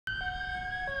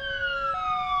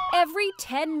Every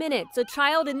 10 minutes, a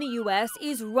child in the U.S.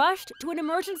 is rushed to an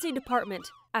emergency department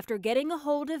after getting a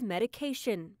hold of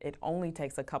medication. It only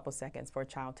takes a couple seconds for a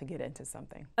child to get into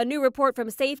something. A new report from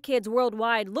Safe Kids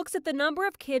Worldwide looks at the number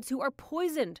of kids who are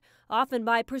poisoned, often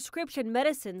by prescription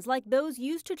medicines like those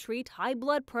used to treat high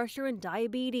blood pressure and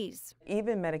diabetes.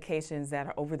 Even medications that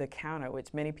are over the counter,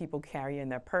 which many people carry in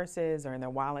their purses or in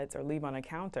their wallets or leave on a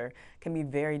counter, can be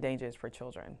very dangerous for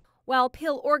children. While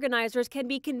pill organizers can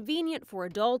be convenient for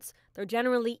adults, they're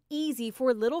generally easy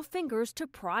for little fingers to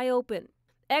pry open.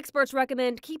 Experts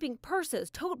recommend keeping purses,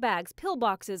 tote bags, pill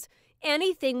boxes,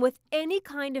 anything with any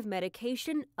kind of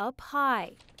medication up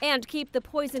high. And keep the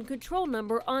poison control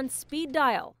number on speed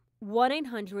dial,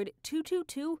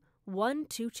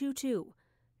 1-800-222-1222.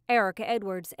 Erica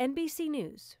Edwards, NBC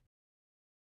News.